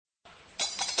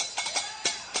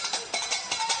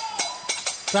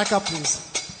Track up, please.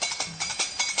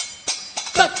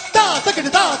 Ta ta ta ta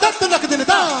ta ta ta ta ta ta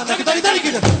ta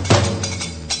ta.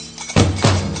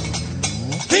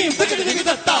 Team ta ta ta ta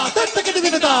ta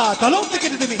ta ta. Talon ta ta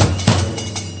ta.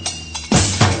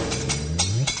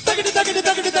 Ta ta ta ta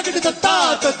ta ta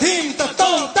ta ta. Team ta ta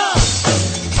ta.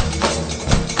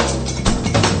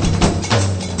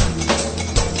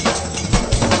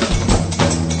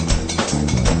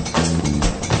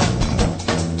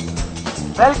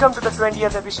 Welcome to the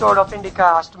 20th episode of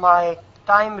IndyCast. My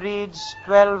time reads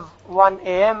 12:01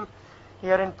 a.m.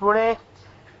 here in Pune.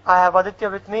 I have Aditya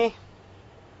with me.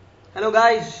 Hello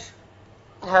guys.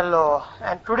 Hello.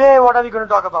 And today what are we going to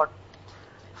talk about?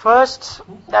 First,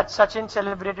 that Sachin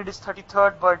celebrated his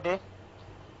 33rd birthday.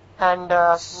 And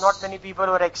not many people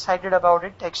were excited about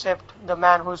it except the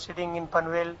man who's sitting in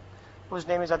Panvel, whose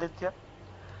name is Aditya.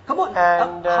 Come on.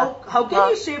 And, how can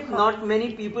you say not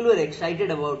many people were excited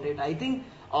about it? I think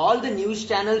all the news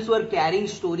channels were carrying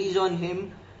stories on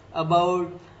him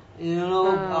about,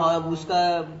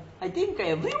 uska. I think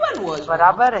everyone was.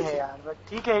 बराबर है यार, but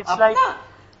ठीक है, it's like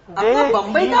अपना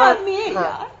बम्बई का आदमी है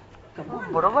यार.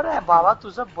 बरोबर है बाबा,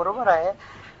 तुझं बरोबर आहे.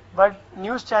 But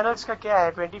news channels का क्या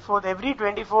है? 24th, every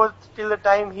 24th till the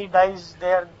time he dies,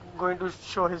 they are going to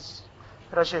show his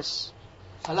rushes.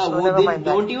 Salah,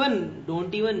 don't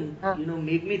even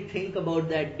make me think about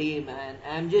that day, man.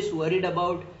 I'm just worried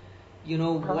about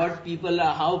what people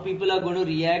are, how people are going to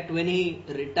react when he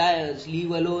retires, leave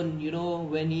alone,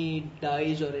 when he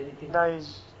dies or anything.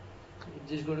 It's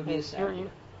just going to be a sad.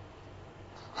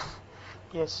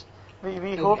 Yes,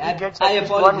 we hope he gets at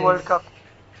least one World Cup.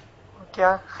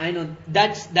 क्या? I know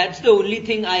that's the only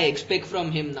thing I expect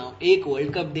from him now. एक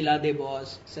World Cup दिला दे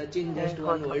boss. Sachin just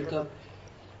one World Cup.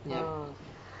 Yeah.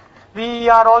 We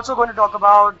are also going to talk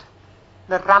about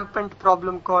the rampant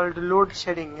problem called load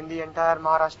shedding in the entire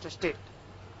Maharashtra state.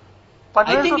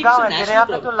 Panvel तो गाँव है, तेरे यहाँ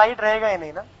पे तो light रहेगा ही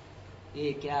नहीं ना?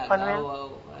 ये क्या गाँव?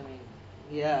 I mean,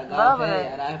 yeah, गाँव है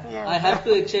यार. I have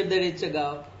to accept that it's a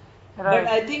गाँव.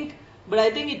 But I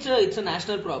think it's a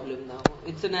national problem now.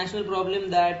 It's a national problem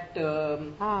that.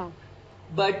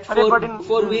 But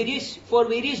for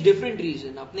various different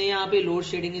reasons. अपने यहाँ पे load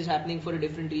shedding is happening for a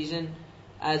different reason.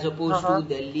 As opposed to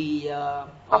Delhi या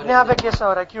अपने यहाँ पे कैसा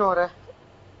हो रहा है, क्यों हो रहा है?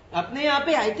 अपने यहाँ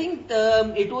पे I think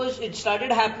it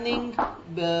started happening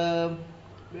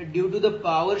due to the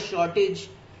power shortage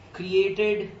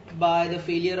created by the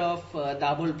failure of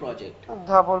Dabhol project.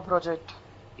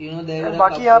 there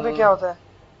बाकी यहाँ पे क्या होता है?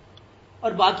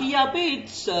 और बाकी यहाँ पे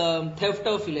it's theft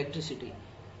of electricity.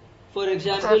 For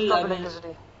example,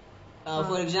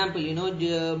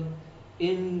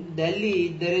 in Delhi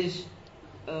there is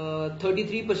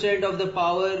 33% of the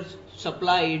power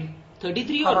supplied,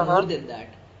 33 or more than that,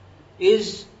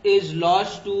 is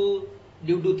lost due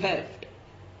to theft.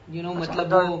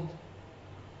 मतलब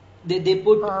they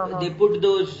put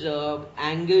those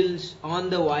angles on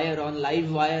the wire, on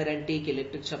live wire, and take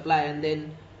electric supply, and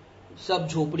then सब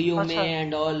झोपड़ियों में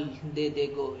and all they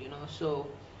go, so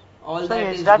all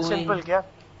that is that going. Simple क्या?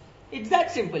 It's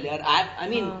that simple, yaar. I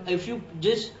mean, if you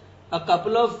just a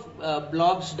couple of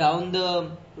blocks down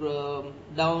the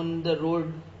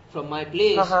road from my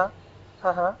place,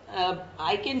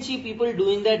 I can see people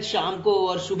doing that शाम को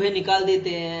और सुबह निकाल देते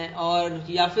हैं, और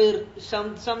या फिर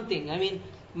something. I mean,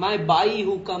 my bai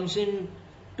who comes in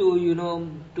to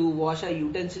wash her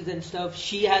utensils and stuff,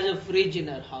 she has a fridge in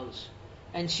her house,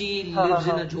 and she lives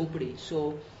in a jhopdi.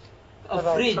 So a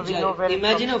fridge. So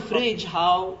imagine a fridge.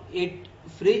 How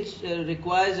fridge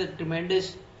requires a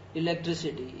tremendous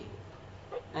electricity.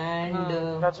 And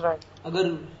that's right. अगर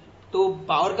तो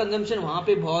power consumption वहाँ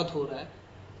पे बहुत हो रहा है,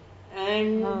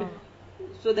 and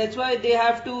so that's why they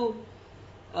have to.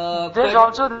 There's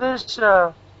also this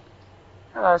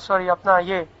अपना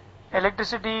ये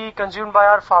electricity consumed by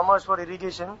our farmers for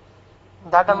irrigation,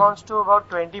 that amounts to about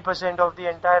 20% of the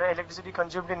entire electricity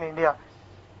consumed in India,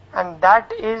 and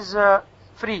that is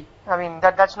free. I mean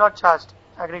that's not charged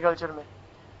agriculture में.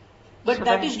 But so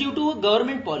that is due to a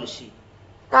government policy.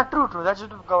 Yeah, true. That's due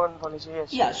to government policy,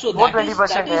 yes. Yeah, so that is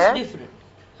different.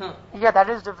 Yeah, that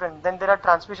is different. Then there are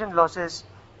transmission losses,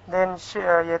 then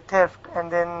theft,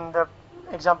 and then the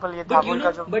example ये Dabhol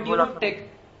का जो.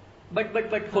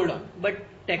 But hold on. But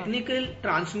technical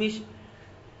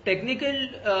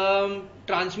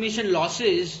transmission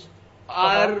losses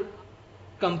are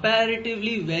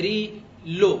comparatively very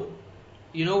low.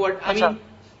 You know what I mean?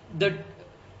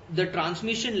 The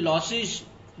transmission losses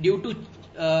due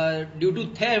to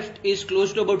theft is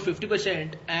close to about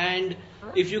 50%, and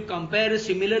if you compare a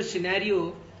similar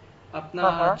scenario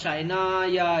अपना China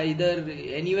या either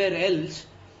anywhere else,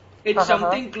 it's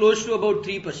something close to about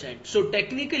 3%. So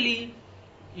technically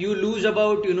you lose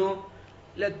about,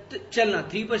 chalna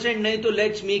 3% nahi, to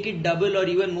let's make it double or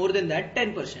even more than that,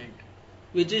 10%,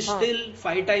 which is still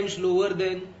 5 times lower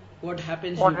than what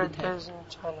happens what due to it theft. is in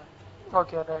China.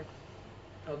 Okay, right.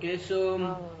 Okay,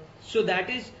 so that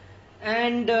is,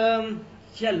 and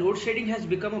yeah, load shedding has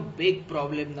become a big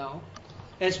problem now,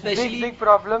 especially. Big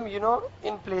problem.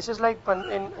 In places like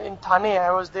in Thane,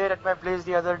 I was there at my place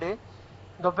the other day.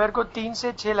 दोपहर को 3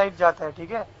 से 6 light जाता है,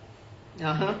 ठीक है?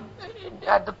 Uh-huh.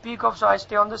 At the peak of, so I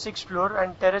stay on the 6th floor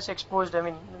and terrace exposed. I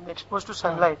mean, exposed to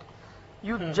sunlight.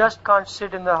 You just can't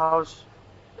sit in the house.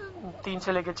 3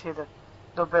 से लेके 6 तक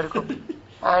दोपहर को.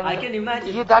 And I can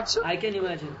imagine. Yeah, that's I can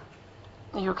imagine.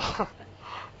 you can.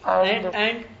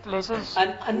 And places.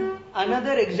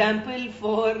 Another example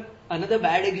for another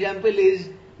bad example is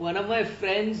one of my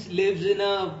friends lives in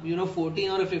a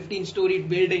 14 or a 15 story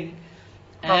building,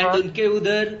 and उनके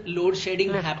उधर load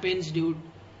shedding happens due.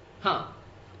 No,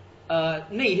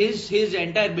 his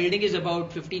entire building is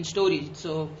about 15 stories.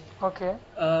 So Okay.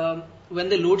 when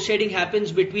the load shedding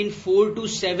happens between 4 to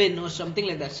 7 or something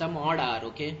like that, some odd hour,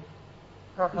 okay,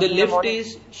 the lift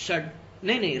is shut.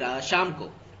 नहीं शाम को.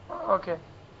 Okay.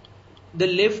 The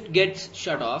lift gets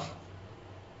shut off,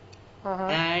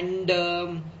 and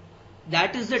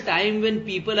that is the time when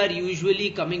people are usually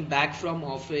coming back from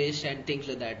office and things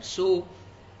like that. So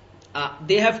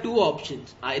they have two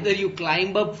options: either you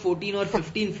climb up 14 or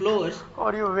 15 floors,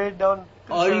 or you wait down,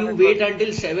 or you wait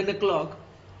until 7 o'clock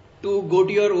to go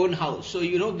to your own house. So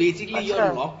basically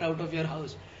you're locked out of your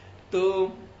house.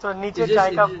 तो नीचे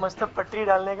चाय का मस्त पटरी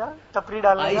डालने का, टपरी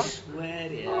डालने I का,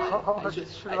 swear, yeah.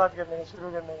 शुरुआत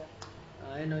शुरू करने का.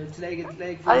 I know, it's like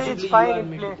It's fine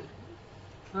in play.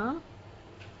 Huh?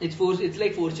 It's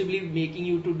like forcibly making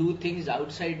you to do things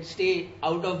outside, stay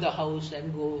out of the house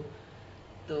and go.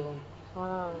 So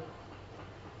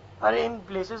अरे in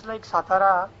places like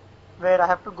Satara, where I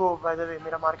have to go, by the way,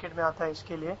 मेरा market में आता है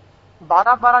इसके लिए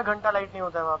 12 घंटा light नहीं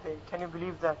होता है वहाँ पे. Can you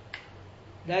believe that?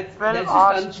 That's just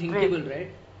unthinkable,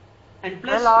 right? And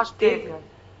plus, 12 hours straight.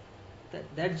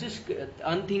 That's just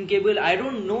unthinkable. I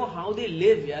don't know how they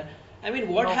live, yeah. I mean,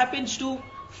 what happens to,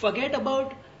 forget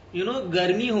about,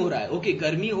 garmi ho raha hai. Okay,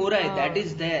 garmi ho raha hai, that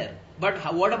is there. But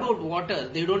what about water?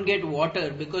 They don't get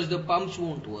water because the pumps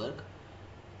won't work.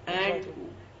 And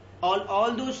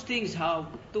all those things, how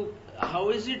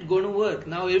is it going to work?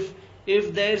 Now,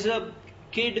 if there's a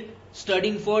kid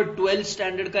studying for 12th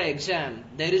standard ka exam,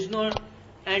 there is no,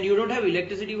 and you don't have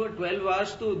electricity for 12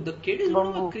 hours, so the kid is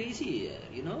going to go crazy,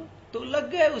 तो लग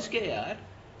गए उसके यार.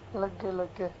 लग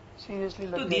गए. Seriously,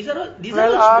 so लग these गए.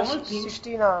 are all small things.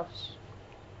 16 hours.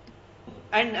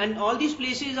 And all these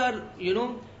places are,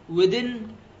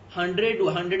 within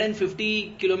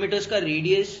 150 kilometers का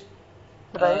radius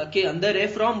के अंदर है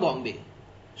from Bombay.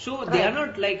 So they are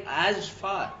not like as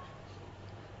far.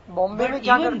 Bombay में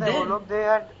क्या करते हैं वो लोग? They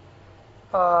had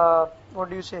what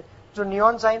do you say? जो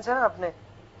neon signs है ना अपने,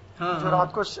 जो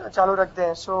रात को चालू रखते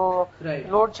हैं. So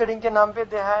load shedding के नाम पे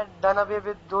they had done away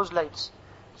with those lights,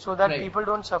 so that people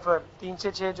don't suffer. 3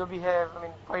 से 6 जो भी है, I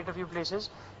mean quite a few places.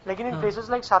 लेकिन in places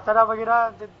like सातारा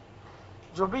वगैरह,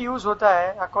 जो भी यूज होता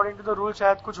है according to the rule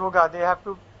शायद कुछ होगा, they have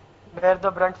to bear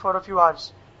the brunt for a few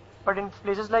hours. But in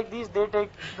places like these, they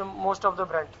take the most of the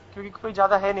brunt, क्योंकि कोई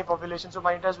ज्यादा है नहीं population, so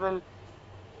might as well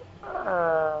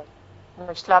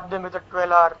like slap them with a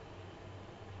 12-hour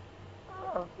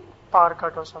power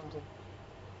cut or something.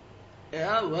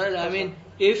 Yeah, well, I mean,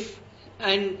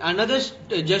 and another,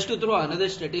 just to throw another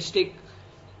statistic,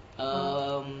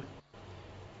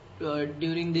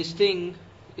 during this thing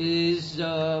is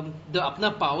the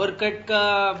apna power cut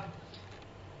ka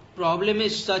problem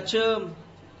is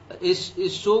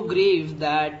is so grave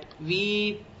that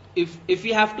if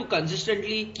we have to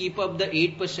consistently keep up the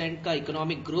 8% ka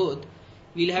economic growth,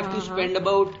 we'll have to spend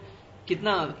about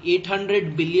kitna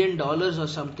 $800 billion or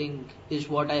something is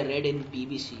what I read in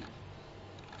BBC.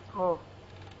 Oh.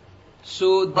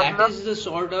 So that is the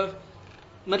sort of,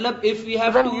 matlab, if we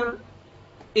have to,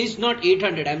 is not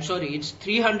 800, I'm sorry, it's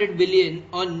 300 billion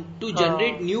to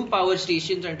generate new power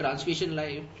stations and transmission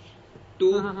line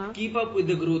to keep up with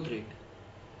the growth rate.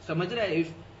 समझ रहा है?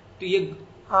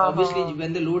 Obviously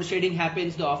when the load shedding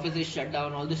happens, the office is shut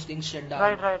down, all these things shut down.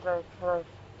 Right.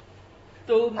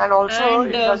 So, and also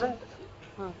it doesn't.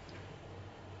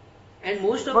 And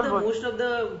most of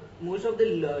the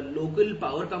local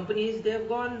power companies, they have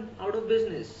gone out of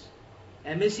business.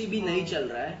 MSEB नहीं चल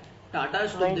रहा है. Tata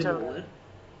took them over.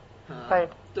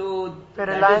 Right. So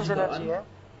Reliance Energy है.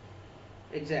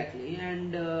 Exactly.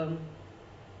 And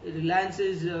Reliance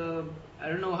is I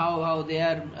don't know how they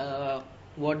are,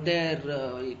 what their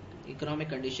economic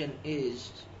condition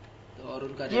is. और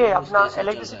उनका ये revenues अपना कैसे चल रहा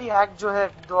इलेक्ट्रिसिटी है. एक्ट जो है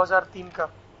 2003 का,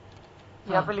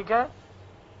 यहाँ पे लिखा है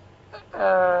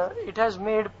it has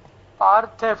made power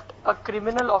theft a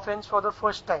criminal offence for the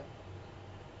first time.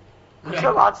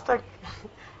 मतलब आज तक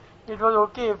it was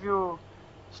okay if you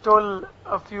stole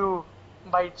a few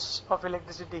bytes of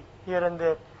electricity here and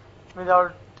there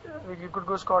without you could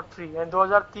go scot free. And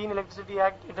 2003 Electricity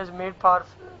Act, it has made power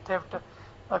theft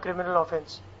a criminal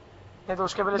offense. नहीं तो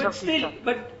उसके पहले But सब ठीक still,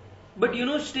 था. but you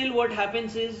know, still what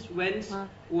happens is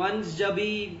once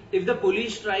Jabi, if the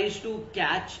police tries to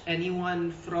catch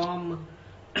anyone from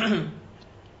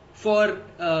for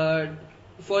uh,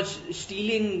 for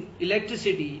stealing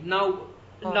electricity, now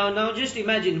just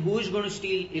imagine who is going to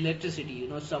steal electricity. You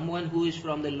know, someone who is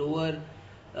from the lower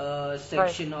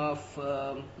section of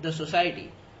the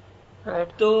society.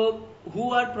 Right. So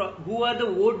who are the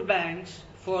vote banks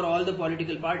for all the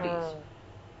political parties?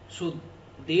 So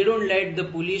they don't let the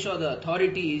police or the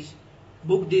authorities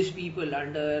book these people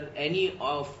under any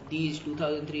of these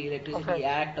 2003 Electricity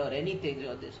Act or anything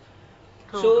or this.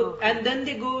 True. And then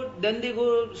they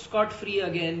go scot free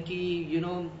again. Ki, you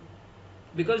know,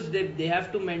 because they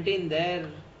have to maintain their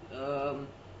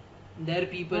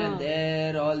people and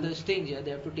their all those things. Yeah,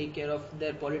 they have to take care of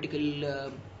their political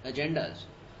agendas.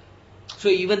 So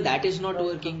even that is not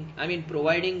working. I mean,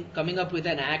 coming up with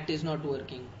an act is not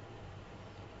working.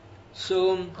 So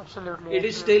absolutely, it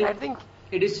is still. I think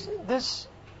it is this.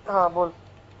 Bol.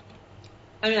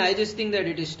 I mean, I just think that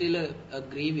it is still a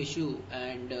grave issue,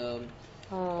 and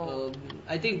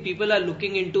I think people are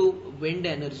looking into wind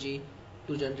energy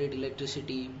to generate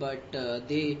electricity, but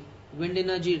wind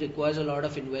energy requires a lot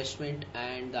of investment,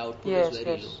 and the output is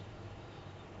very low.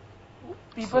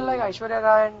 People like Aishwarya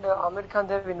Rai and Amir Khan,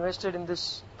 they have invested in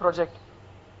this project.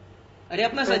 अरे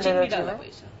अपना सचिन भी डाला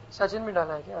पैसा. सचिन भी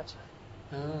डाला है क्या? अच्छा.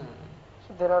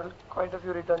 So there are quite a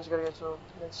few returns करके, so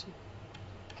let's see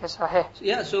कैसा है.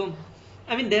 Yeah, so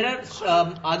I mean there are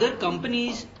other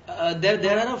companies.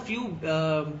 There are a few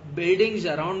buildings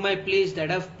around my place that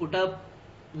have put up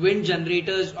wind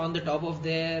generators on the top of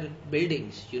their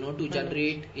buildings, you know, to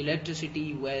generate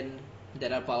electricity when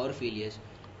there are power failures,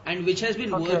 and which has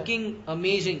been working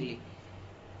amazingly.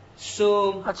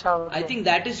 So I think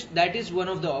that is one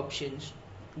of the options,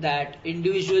 that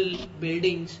individual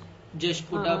buildings just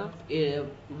put up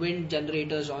wind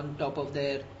generators on top of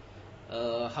their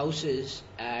houses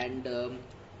and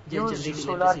use generate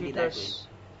solar electricity heaters. that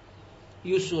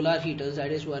way. Use solar heaters,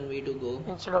 that is one way to go.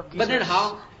 Instead of geysers. But then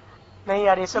how? नहीं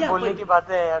यार, ये सब बोलने की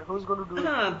बातें हैं यार. Who's going to do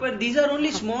it? But these are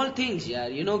only small things,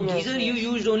 यार. You know, geyser you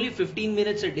used only 15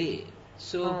 minutes a day.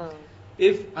 So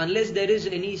unless there is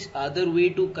any other way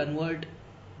to convert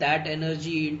that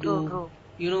energy into,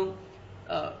 you know,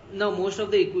 now most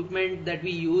of the equipment that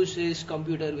we use is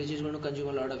computer, which is going to consume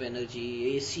a lot of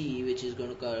energy, AC, which is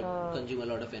going to consume a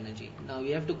lot of energy. Now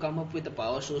we have to come up with a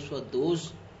power source for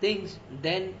those things.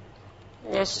 Then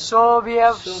yes, so we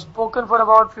have spoken for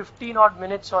about 15 odd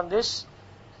minutes on this.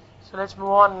 So let's move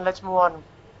on.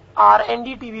 Our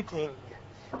NDTV thing.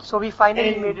 So we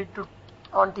finally made it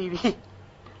on TV.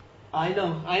 I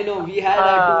know. We had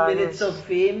our 2 minutes of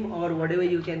fame, or whatever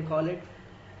you can call it.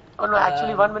 Oh no,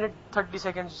 actually 1 minute 30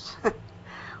 seconds.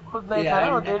 उतना ही था ना,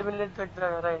 1.5 minute तक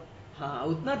था, right? हाँ,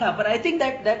 उतना था. But I think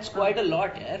that's quite a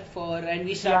lot, yeah. And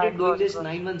we started doing this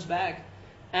 9 months back,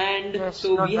 and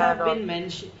so we have been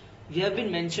mentioned. We have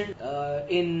been mentioned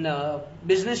in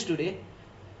Business Today.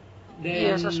 Then,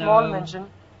 yes, a small mention.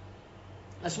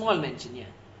 A small mention, yeah.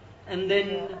 And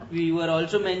then we were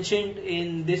also mentioned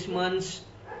in this month's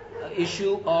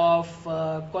issue of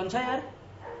कौन सा यार?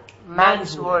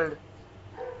 Man's World.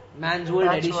 Man's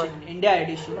World edition, India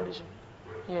edition.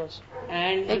 Yes.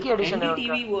 And एक ही edition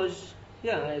NDTV was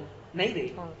नहीं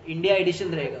रही. India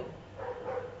edition रहेगा वो.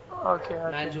 Okay.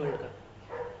 Man's World का.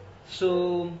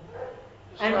 So.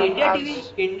 And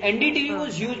NDTV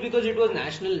was huge because it was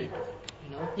national network,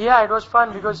 you know. Yeah, it was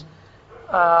fun because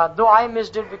though I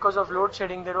missed it because of load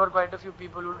shedding, there were quite a few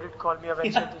people who did call me up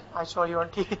and said, I saw you on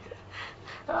TV.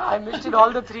 I missed it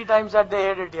all the 3 times that they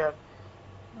aired it here.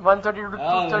 1:30 to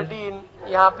 2:30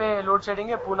 यहाँ पे load shedding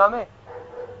है पूना में.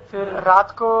 फिर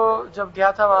रात को जब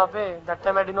गया था वहाँ पे, that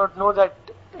time I did not know that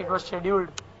it was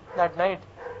scheduled that night.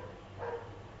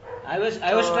 I was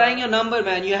trying your number,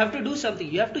 man. You have to do something.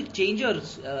 You have to change your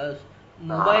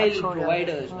mobile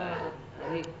providers, man. I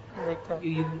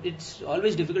mean, it's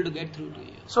always difficult to get through to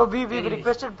you. So we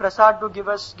requested Prasad to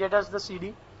get us the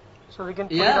CD, so we can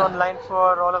put it online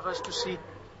for all of us to see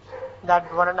that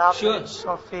 1.5 minutes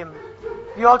of fame.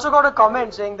 We also got a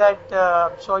comment saying that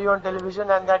saw you on television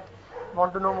and that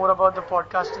want to know more about the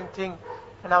podcasting thing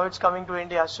and how it's coming to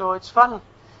India. So it's fun.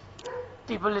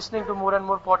 people listening to more and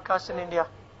more podcasts in India.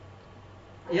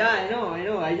 Yeah, I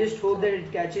know. I just hope that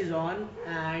it catches on,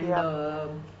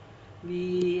 and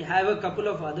we have a couple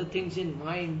of other things in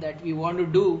mind that we want to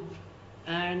do,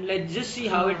 and let's just see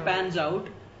how it pans out.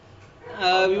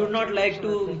 We would not like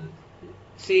to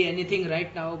say anything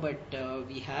right now, but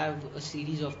we have a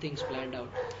series of things planned out.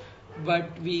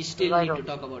 But we still need to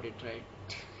talk about it, right?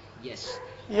 Yes.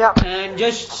 Yeah. And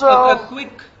just a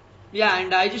quick,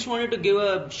 and I just wanted to give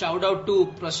a shout out to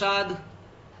Prasad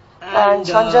and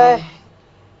Sanjay,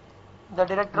 the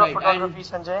director of photography,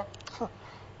 Sanjay,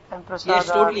 and Prasad. Yes,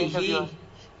 totally.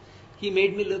 He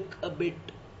made me look a bit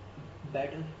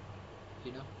better,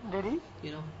 you know. Did he?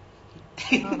 You know.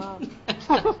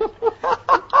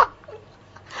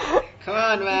 Come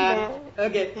on, man.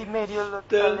 Okay. He made you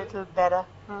look a little better.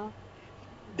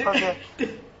 Okay.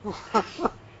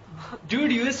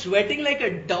 Dude, you were sweating like a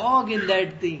dog in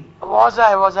that thing. Was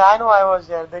I? I know I was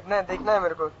there. देखना है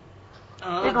मेरे को.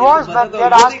 It was, but they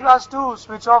had asked us to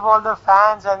switch off all the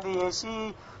fans and the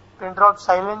AC, pin drop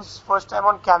silence first time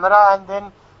on camera, and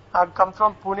then I'd come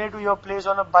from Pune to your place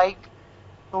on a bike.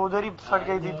 तो उधर ही फट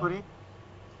गई थी पूरी.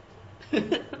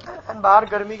 And बाहर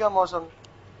गर्मी का मौसम.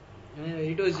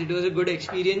 It was a good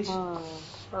experience.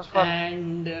 It was fun.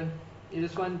 And it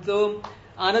was fun. So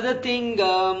another thing,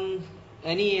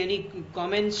 any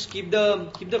comments? Keep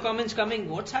the comments coming.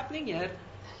 What's happening here?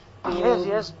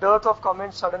 Yes, dearth of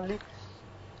comments suddenly.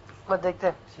 But देखते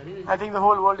हैं. I think the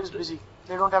whole world is busy.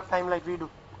 They don't have time like we do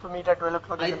to meet at 12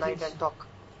 o'clock in the night and talk.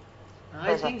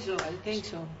 I think so.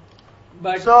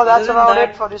 But so that's about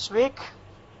it for this week.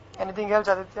 Anything else,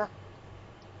 Aditya?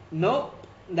 No,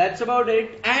 that's about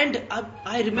it. And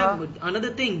I remember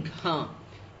another thing.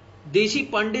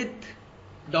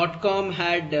 DesiPundit.com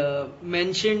had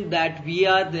mentioned that we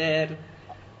are there.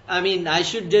 I mean, I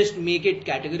should just make it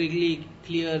categorically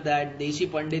clear that Desi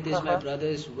Pandit is my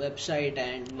brother's website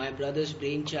and my brother's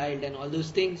brainchild and all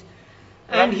those things.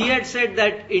 And he had said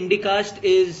that IndieCast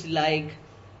is like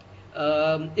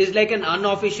an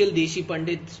unofficial Desi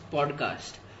Pandit's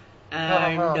podcast.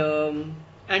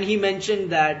 And he mentioned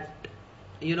that,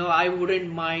 I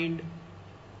wouldn't mind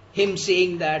him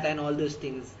saying that and all those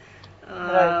things.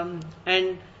 And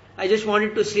I just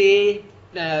wanted to say,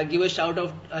 give a shout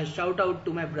out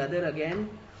to my brother again,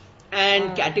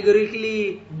 and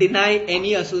categorically deny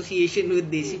any association with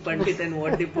Desi Pandit and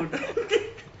what they put.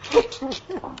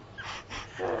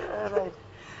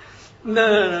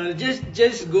 No.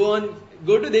 Just go to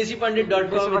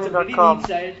DesiPundit.com. It's a pretty neat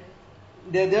site.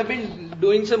 They have been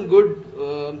doing some good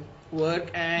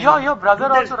work. And your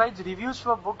brother also writes reviews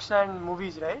for books and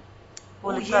movies, right?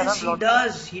 Oh yes,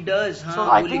 he does. So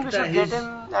I think we should get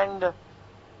him and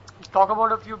talk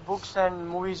about a few books and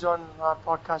movies on our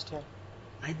podcast here.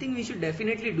 I think we should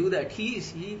definitely do that. He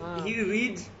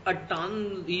reads a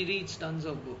ton. He reads tons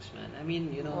of books, man. I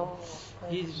mean,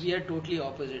 we are totally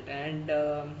opposite. And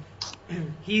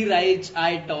he writes,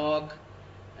 I talk,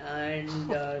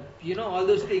 and all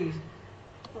those things.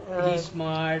 He's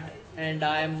smart, and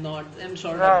I am not. I'm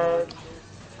sort of.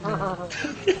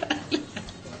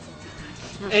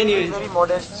 Anyways, very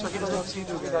modest, so he doesn't see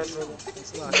to be that way.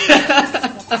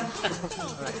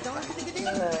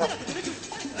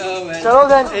 Oh man. So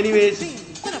then. Anyways,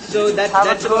 so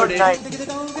that's about it. Night.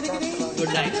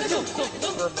 Good night.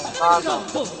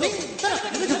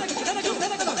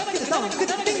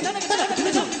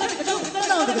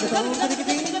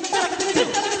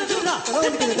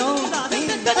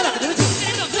 Good night.